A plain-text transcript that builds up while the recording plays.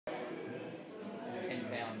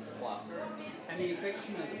And the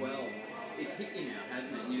infection as well, it's hit you now,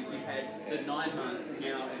 hasn't it? You've had the 9 months, and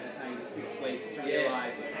now, as you're saying, the 6 weeks to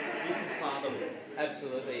realise this is fatherhood.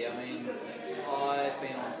 Absolutely. I mean, I've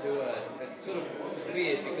been on tour. It's sort of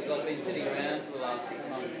weird because I've been sitting around for the last 6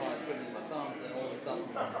 months kind of twiddling my thumbs, and then all of a sudden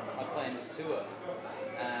I play in this tour.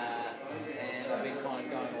 And I've been kind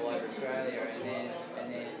of going all over Australia, and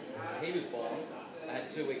then he was born. I had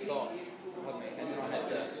 2 weeks off, and then I had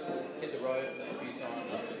to hit the road a few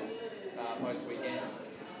times, most weekends.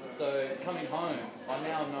 So coming home, I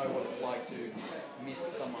now know what it's like to miss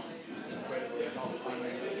someone's incredibly not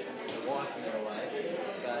only your wife when you're away,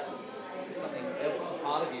 but something else, a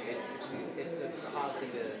part of you. It's a hard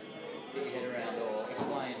thing to get your head around or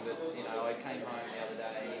explain. But you know, I came home the other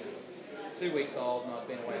day. He was 2 weeks old, and I'd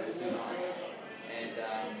been away for 2 months. And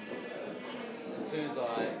as soon as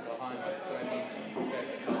I got home, I grabbed him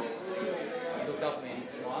and he looked up at me and he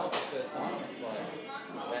smiled for the first time. It's like,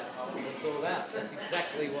 that's what it's all about. That's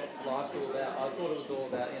exactly what life's all about. I thought it was all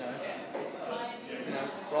about, you know,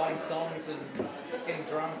 writing songs and getting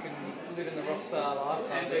drunk and living the rock star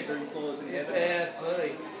lifestyle. And bedroom floors in heaven. Yeah,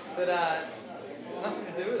 absolutely. But nothing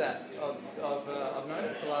to do with that. I've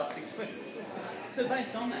noticed the last 6 weeks. So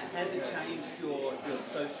based on that, has it changed your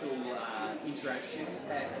social interactions?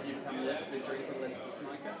 Have you become less of a drinker, less of a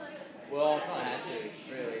smoker? Well, I kind of had to,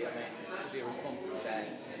 really. I mean, to be a responsible dad,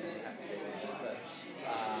 you have to do it. But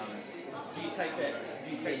do you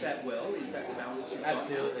take that well? Is that the balance you've got?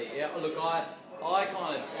 Absolutely. Yeah. Look,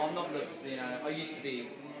 I'm not the, you know, I used to be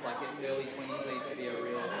like in early 20s. I used to be a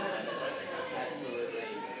real, absolutely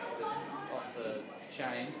just off the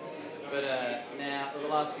chain. But now, for the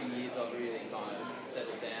last few years, I've really kind of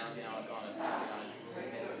settled down. You know, I kind of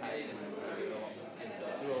meditate and do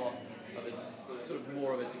a lot of a sort of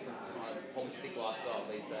more of a different kind of holistic lifestyle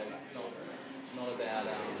these days. It's not about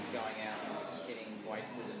going out and getting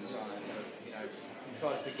wasted and trying to sort of, you know,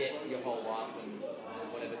 try to forget your whole life and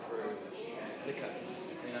whatever through liquor.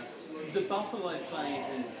 You know. The Buffalo phase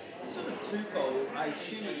is sort of twofold. I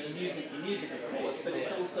assume it's music of course, but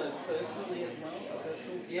it's also personally as well.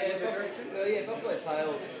 Yeah, Buffalo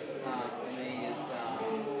Tales for me is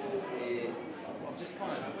I'm just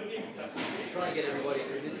kind of trying to get everybody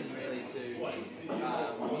to listen really to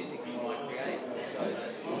my music and what I create, and also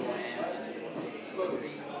who I am and what sort of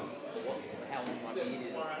celebrity, how long my beard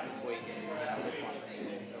is this week, and that kind of thing.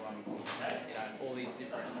 And, all these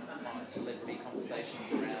different kind of celebrity conversations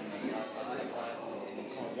around me. I sort of kind of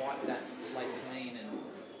wipe that slate clean and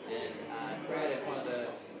create a kind of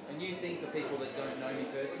a new thing for people that don't know me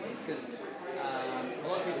personally, because a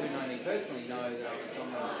lot of people who know me personally know that I'm a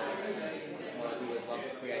songwriter. What I do is love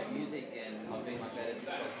to create music, and I've been like that since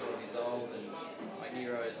I was 12 years old, and my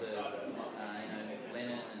heroes are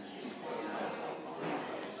Lennon and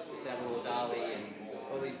Salvador Dali and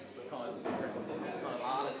all these kind of different kind of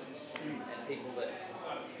artists and people that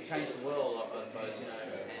change the world, I suppose, and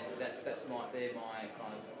they're my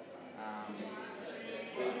kind of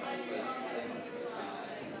I suppose my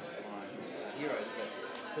heroes. But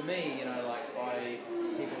for me,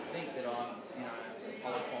 people think that I'm I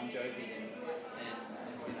like Bon Jovi and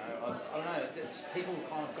I don't know, people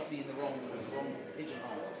kind of got me in the wrong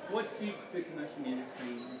pigeonhole. What did the commercial music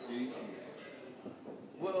scene do to you?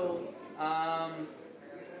 Well,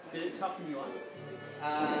 did it toughen you up?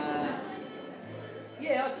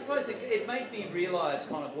 Yeah, I suppose it made me realise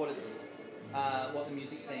kind of what the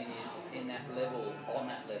music scene is in that level, on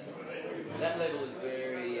that level. That level is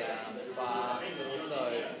very fast, but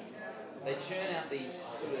also they churn out these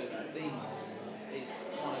sort of things, these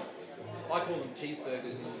kind of, I call them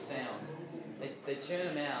cheeseburgers in the sound. They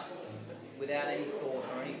churn them out without any thought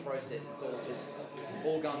or any process. It's all just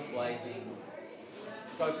all guns blazing,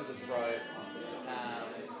 go for the throat.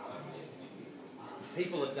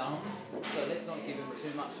 People are dumb, so let's not give them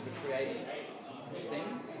too much of a creative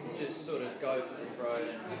thing. Just sort of go for the throat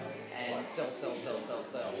and sell.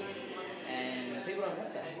 And people don't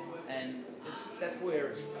want that. And that's where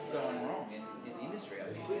it's going wrong in the industry, I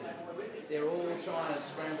think, is they're all trying to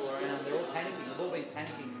scramble around, they're all panicking, they've all been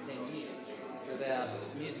panicking for 10 years without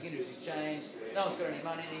the music industry's changed, no one's got any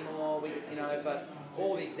money anymore, but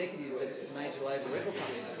all the executives at major label record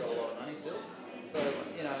companies have got a lot of money still. So,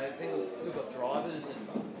 people still got drivers and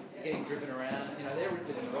getting driven around, they're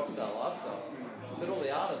living the rock star lifestyle. But all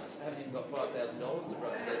the artists haven't even got $5,000 to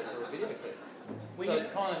run together for a video clip. So it's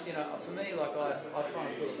kind of, for me, like I kind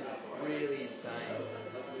of thought it was really insane.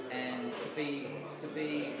 And to be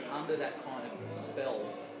under that kind of spell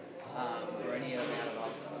for any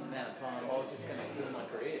amount of time, I was just going to kill my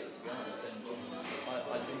career, to be honest. And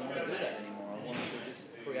I didn't want to do that anymore. I wanted to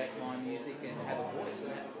just create my music and have a voice.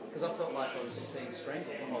 Because I felt like I was just being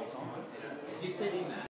strangled the whole time. You said in that